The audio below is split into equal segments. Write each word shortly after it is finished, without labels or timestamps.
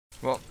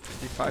Well,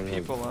 55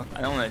 people left.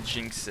 I don't want to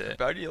jinx it.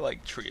 But how do you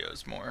like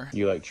trios more?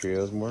 You like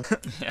trios more?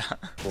 Yeah.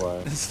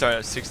 Why? Start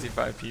at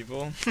 65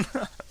 people.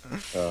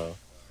 Oh.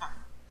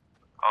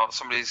 Oh,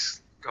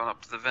 somebody's going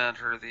up to the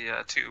vent or the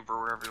tube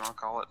or whatever you want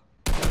to call it.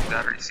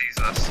 That already sees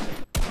us.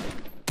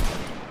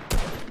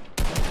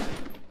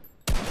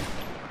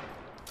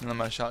 And then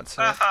my shot's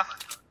hit.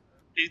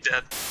 He's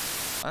dead.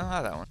 I don't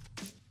have that one.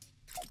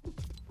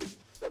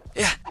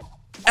 Yeah.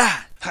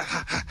 Ah.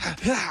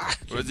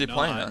 What is he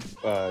playing on?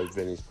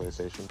 Vinny's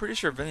PlayStation. Pretty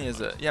sure Vinny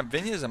is a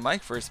Vinny is a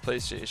mic for his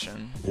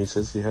PlayStation. He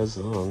says he has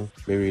it on.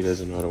 Maybe he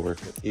doesn't know how to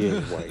work it. He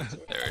is white.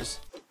 There's.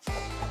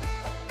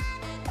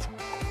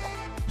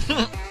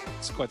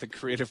 It's quite the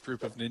creative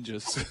group of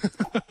ninjas.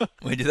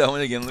 We do that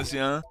one again,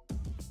 Luciana.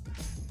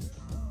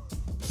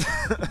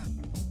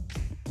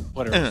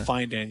 Whatever,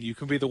 fine, Dan. You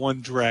can be the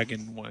one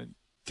dragging one,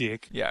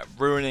 dick. Yeah,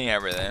 ruining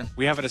everything.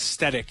 We have an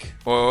aesthetic.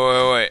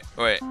 Wait.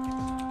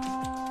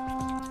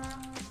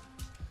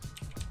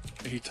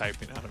 Are you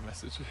typing out a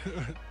message?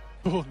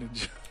 Oh,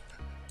 ninja.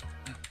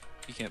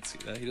 He can't see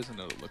that. He doesn't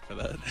know to look for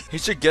that. He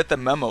should get the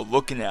memo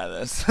looking at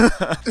us.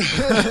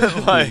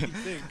 Like,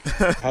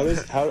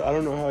 I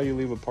don't know how you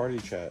leave a party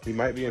chat. He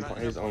might be in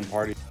his own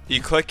party.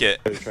 you click it.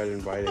 He tried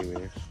inviting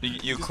me.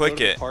 You Just click go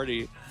to the it.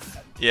 Party.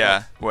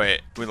 Yeah.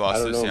 Wait, we I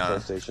lost don't know Luciana.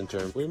 PlayStation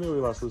term. What do you mean we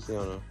lost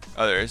Luciana?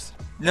 Others.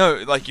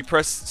 No, like you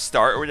press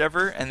start or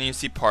whatever, and then you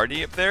see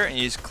party up there, and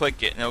you just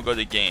click it, and it'll go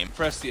to game.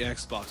 Press the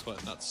Xbox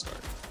button, not start.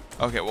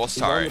 Okay, well, He's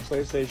sorry. on the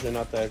PlayStation,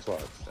 not the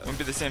Xbox. Wouldn't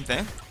be the same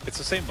thing? It's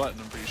the same button,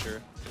 I'm pretty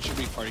sure. It should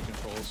be party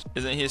controls.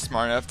 Isn't he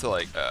smart enough to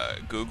like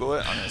Google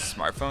it on his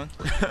smartphone?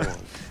 Come on.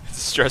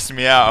 It's stressing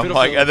me out. I'm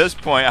like, at this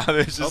point, I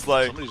was just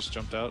like, Somebody just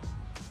jumped out.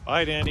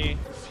 Bye, Danny.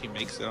 If he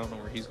makes it, I don't know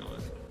where he's going.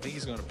 I think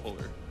he's going to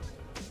Polar.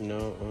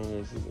 No,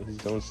 he's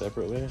going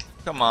separately.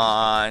 come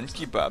on,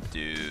 keep up,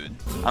 dude.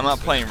 I'm not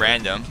playing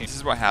random. This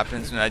is what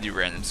happens when I do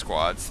random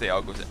squads. They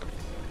all go,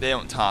 they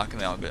don't talk,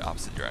 and they all go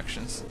opposite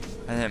directions.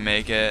 I didn't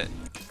make it.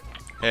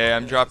 Hey,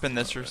 I'm dropping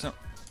this or something.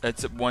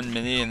 It's 1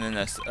 mini and then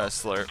a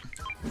slurp.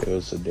 It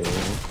was a day.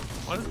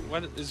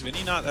 What is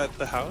Vinny not at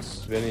the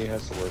house? Vinny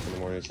has to work in the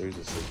morning, so he's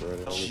asleep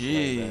already.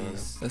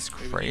 Jeez, that's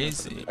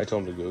crazy. I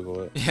told him to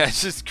Google it. Yeah,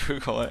 just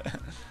Google it. You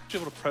should be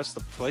able to press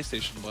the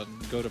PlayStation button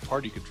and go to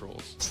party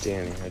controls. It's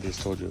Danny, I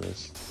just told you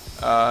this.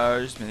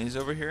 There's minis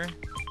over here.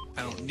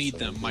 I don't need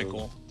them,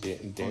 Michael. The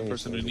only Danny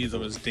person who needs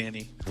them is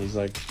Danny. He's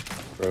like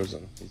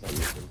frozen. He's not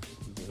moving.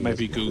 Might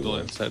be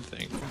Googling said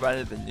thing.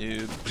 Invited the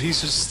noob. But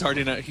he's just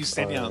starting out. He's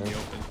standing out in the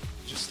open.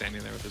 Just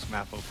standing there with his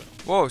map open.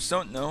 Whoa,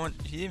 so no one,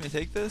 he didn't even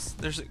take this?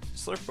 There's a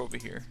slurp over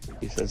here.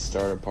 He said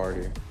start a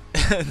party.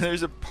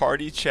 There's a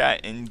party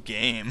chat in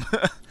game.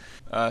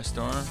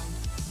 Storm.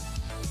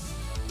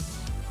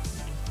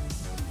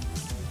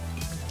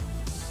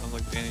 Sounds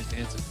like Danny's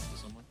dancing to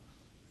someone.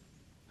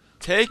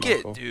 Take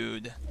Michael. it,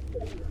 dude.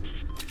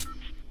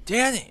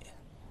 Danny.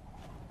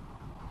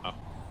 Oh.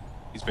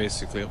 He's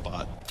basically a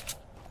bot.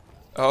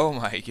 Oh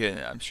my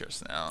goodness, I'm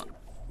stressing out.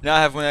 Now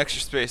I have one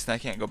extra space and I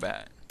can't go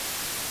back.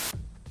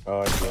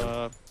 Oh, I see.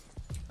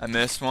 I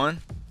missed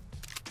one.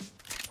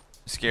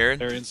 Scared?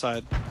 They're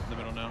inside the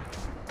middle now.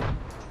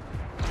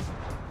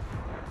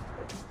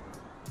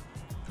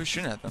 Who's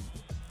shooting at them?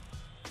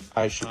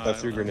 I don't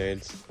threw know.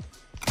 grenades.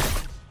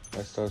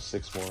 I still have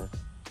 6 more.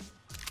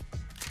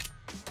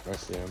 I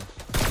see him.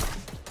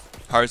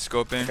 Hard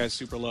scoping. That guy's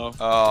super low.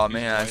 Oh He's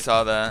man, I white.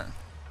 saw that.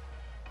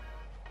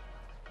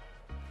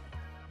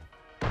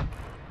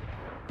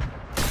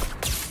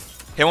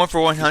 Hit one for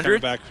He's coming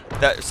 100. back.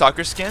 That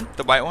soccer skin,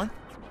 the white one.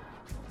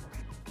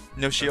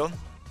 No shield.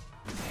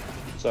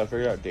 So I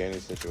figured out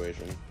Danny's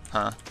situation.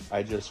 Huh.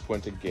 I just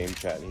went to game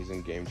chat and he's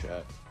in game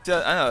chat.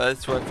 Yeah, I know,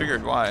 that's what I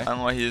figured why. I don't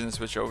know why he doesn't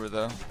switch over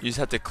though. You just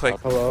have to click.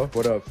 Hello,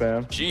 what up,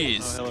 fam? Oh,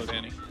 Jeez, hello,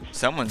 Danny.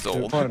 someone's Dude,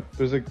 old. hold on,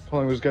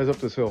 there's guys up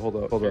this hill. Hold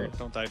up, hold Here, up.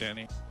 don't die,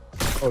 Danny.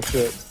 Oh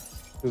shit,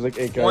 there's like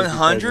 8 guys.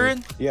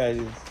 100? Yeah,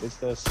 it's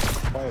the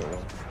quiet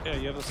one. Yeah,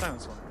 you have the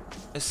silence one.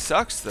 It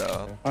sucks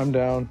though. I'm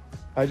down.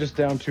 I just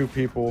downed 2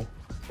 people,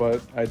 but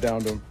I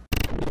downed them.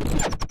 I'm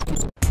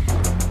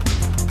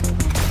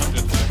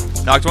good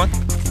there. Knocked one.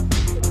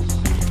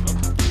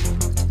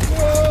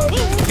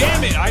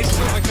 Damn it! I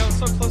got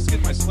so close to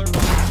getting my slurp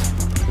on.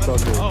 It's all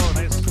good. Oh,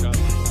 nice. Got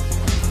it.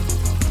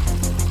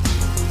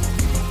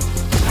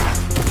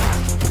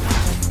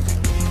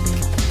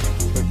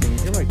 Wait, can you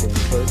hear my game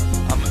first?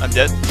 I'm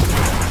dead.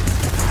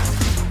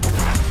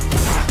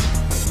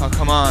 Oh,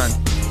 come on.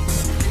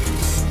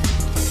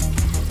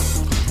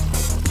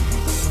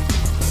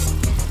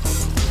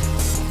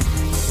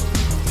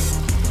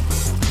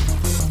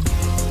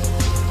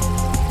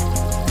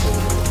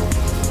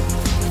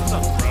 What's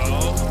up, bro?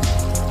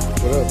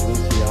 What up,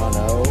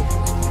 Luciano?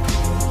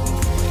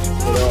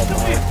 What up,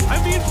 Mike?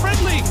 I'm being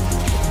friendly!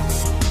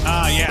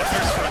 Ah, yeah,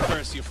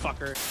 first, you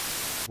fucker.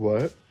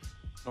 What?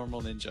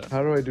 Normal ninja.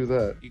 How do I do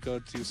that? You go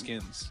to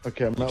skins.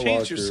 Okay, I'm You not changed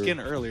logged your through. skin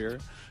earlier,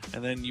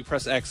 and then you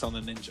press X on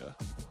the ninja.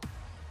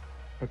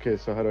 Okay,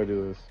 so how do I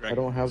do this? I Dragon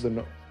don't have the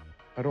no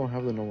I don't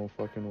have the normal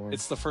fucking one.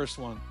 It's the first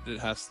one. You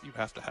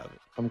have to have it.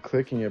 I'm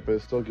clicking it, but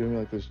it's still giving me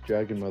like this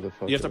dragon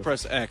motherfucker. You have to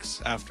press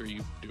X after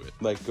you do it.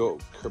 Like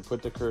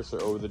put the cursor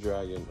over the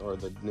dragon or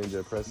the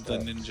ninja. Press The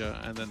that.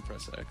 ninja and then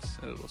press X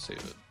and it'll save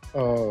it.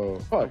 Oh,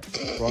 fuck.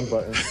 Wrong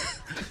button.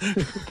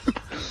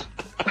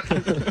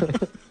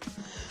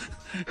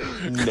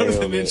 Go to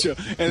the ninja,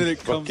 and then it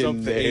comes up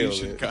Fucking the nailed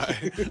Asian it.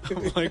 guy.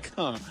 I'm like,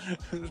 huh?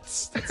 I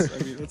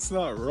mean, it's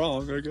not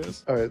wrong, I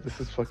guess. Alright, this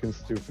is fucking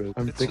stupid.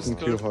 I'm It's thinking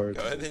just too hard.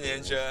 Go to the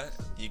ninja.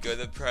 You go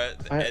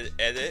to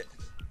edit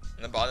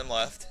in the bottom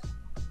left.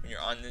 When you're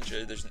on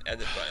ninja, there's an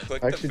edit button.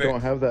 Click I actually don't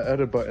have that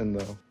edit button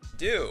though.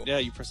 Do. Yeah,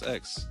 you press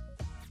X.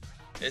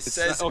 It It's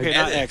says not, okay,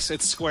 edit. not X.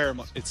 It's square.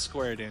 It's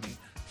square, Danny.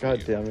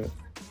 God damn it.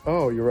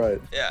 Oh, you're right.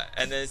 Yeah,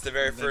 and then it's the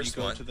very And then you first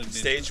go one. to the ninja.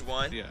 Stage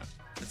 1. Yeah.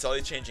 That's all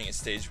you're changing is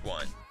stage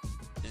 1.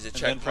 There's a And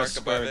check then press mark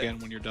square above again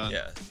it. when you're done.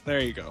 Yeah.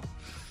 There you go.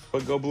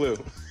 But go blue.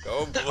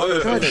 Go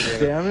blue. God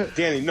damn it.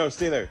 Danny, no,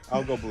 stay there.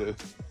 I'll go blue.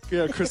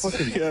 Yeah, Chris.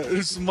 Yeah,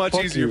 it's much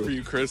Fuck easier you. for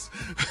you, Chris.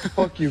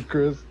 Fuck you,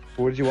 Chris.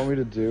 What did you want me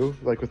to do?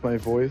 Like with my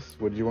voice?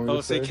 What did you want me Oh,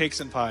 to say say? cakes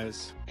and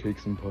pies.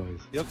 Cakes and pies.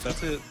 Yep,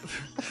 that's it.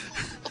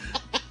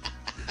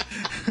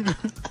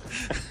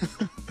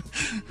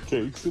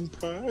 Cakes and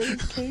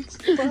pies. Cakes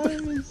and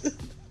pies.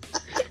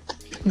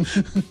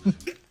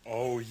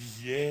 Oh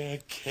yeah,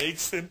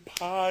 cakes and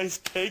pies,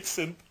 cakes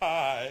and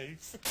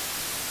pies.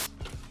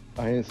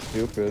 I ain't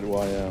stupid.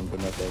 Well, I am,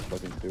 but not that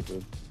fucking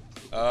stupid.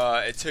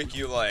 It took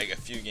you like a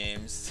few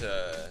games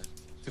to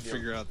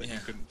Figure out that Yeah. you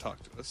couldn't talk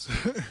to us.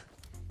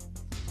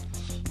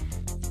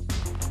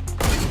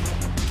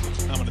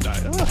 I'm gonna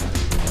die. Ah.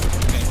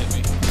 You can't hit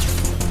me.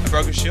 I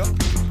broke a shield.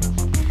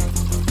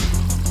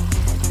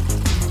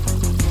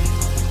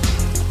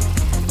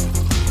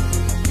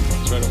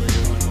 It's right over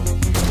here,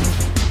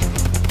 Michael.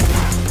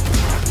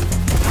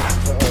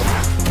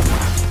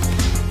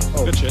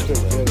 Oh, Good shit. Get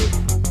it.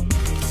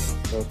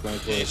 That was my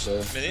Minis,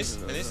 there.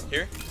 minis,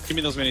 here. Give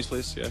me those minis,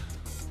 please. Yeah.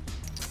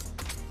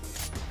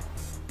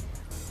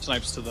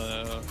 Snipes to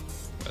the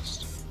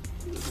west.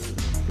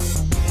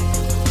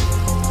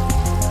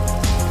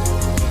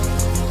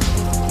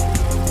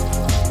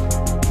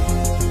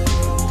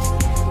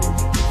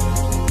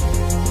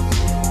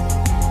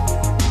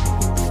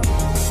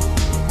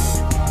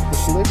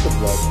 She likes the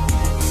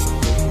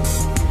blood.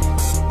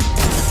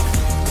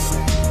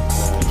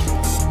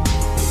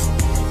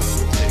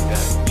 Take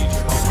that. Need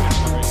your help.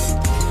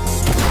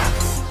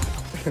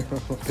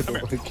 I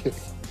don't like it.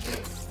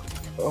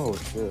 Oh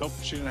shit. Nope,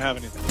 she didn't have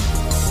anything.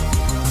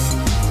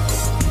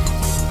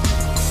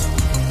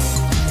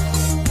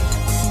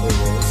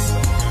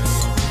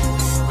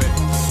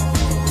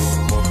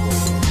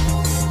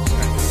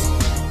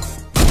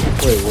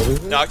 Wait, what is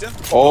it? Knocked him.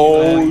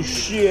 Oh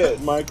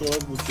shit, Michael,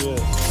 that's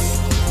legit.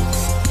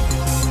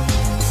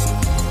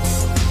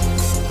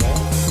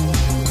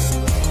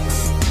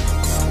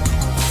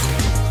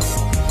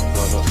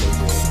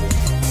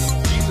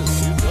 Jesus,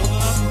 dude,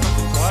 building up.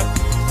 Fucking what?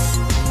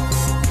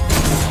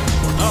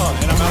 Oh,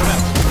 and I'm out of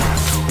match.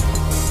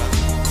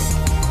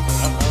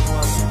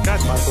 God,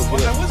 Michael, what?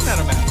 get I wasn't out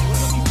of match. What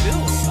let me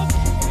build?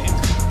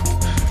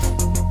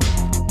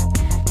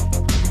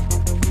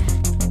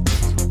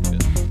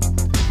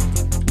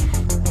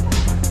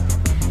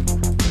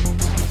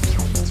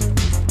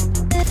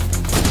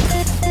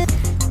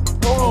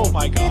 Oh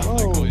my God,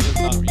 Michael, it is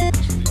not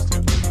reused for these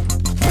two.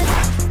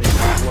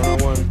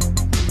 One-on-one.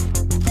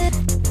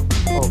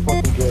 Oh,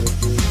 fucking get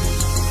it, dude.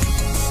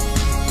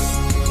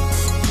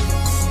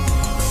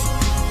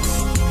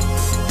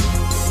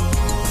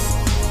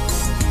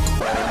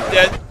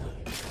 Dead.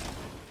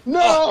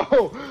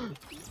 No!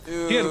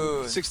 Dude. He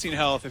had 16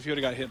 health if he would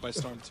have got hit by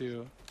Storm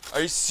 2.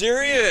 Are you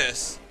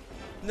serious?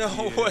 No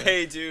Yeah.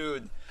 way,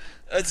 dude.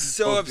 That's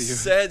so Both of you.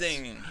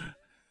 upsetting.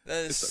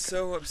 That is It's okay.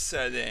 so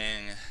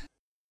upsetting.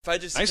 If I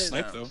just Nice hit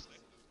snipe, him. though.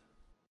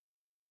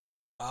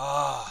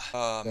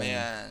 Oh Damn.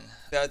 man.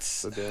 That's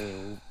So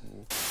Danny,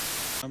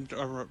 I'm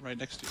right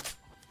next to you.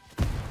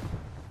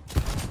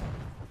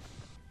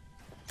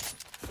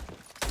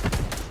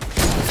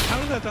 How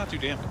did that not do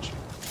damage?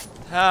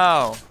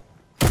 how.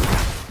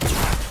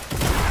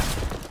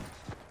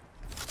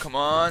 Come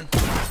on.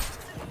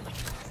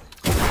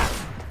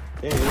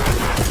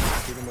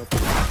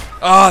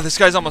 Oh, this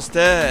guy's almost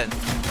dead.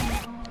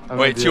 I'm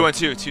Wait, gonna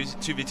 2-on-2,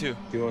 2v2.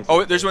 2-on-2.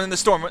 Oh, there's one in the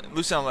storm.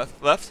 Loose on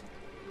left. Left.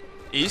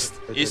 East.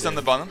 Right East there, on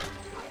the Danny. bottom.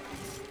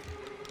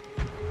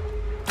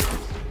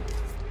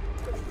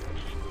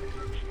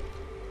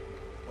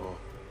 Oh.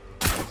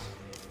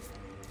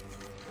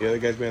 The other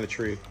guy's behind the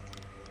tree.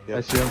 I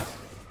see him.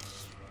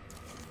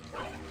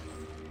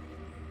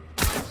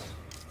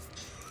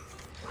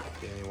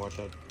 Danny, watch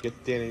out.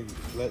 Get Danny.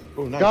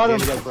 Oh, nice. Got him.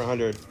 Danny got it for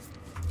 100.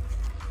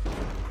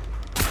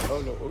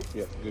 Oh no. Oh,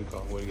 yeah, good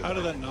call. Way to go. How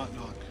did that not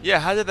knock? Yeah,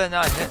 how did that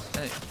not hit?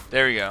 Hey,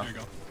 there we go. There you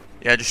go.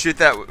 Yeah, just shoot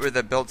that where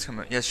the belt's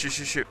coming. Yeah, shoot,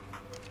 shoot, shoot.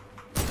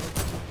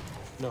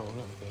 No,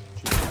 no.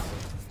 Okay.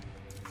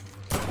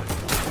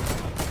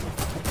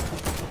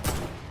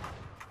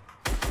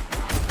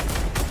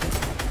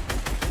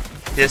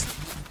 He has to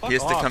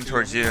Fuck come off,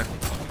 towards dude. you.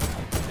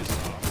 Piss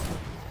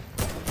off.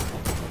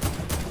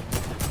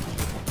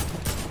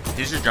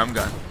 Use your drum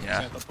gun.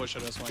 Yeah. They'll push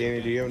at us when Danny,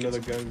 you do you have another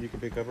gun you can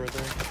pick up right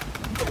there?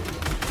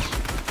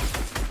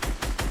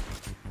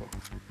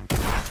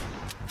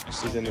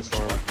 He's in the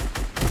storm.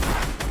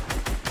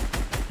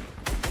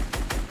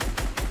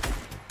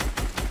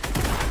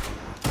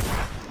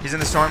 He's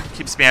in the storm.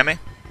 Keep spamming.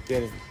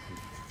 Danny.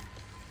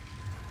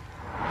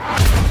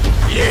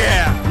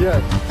 Yeah!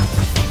 Yes.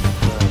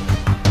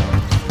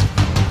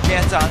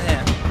 Dance on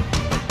him.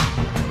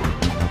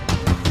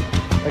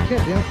 I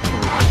can't dance.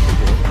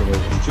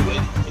 It's too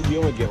late. You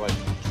only get like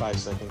 5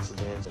 seconds to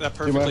dance. That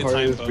Dude, my perfectly heart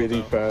timed is bow,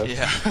 beating though. fast.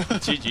 Yeah.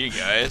 GG,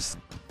 guys.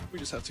 We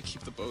just have to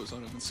keep the bows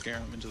on him and scare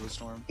him into the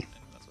storm.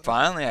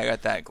 Finally, I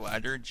got that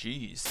glider.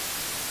 Jeez.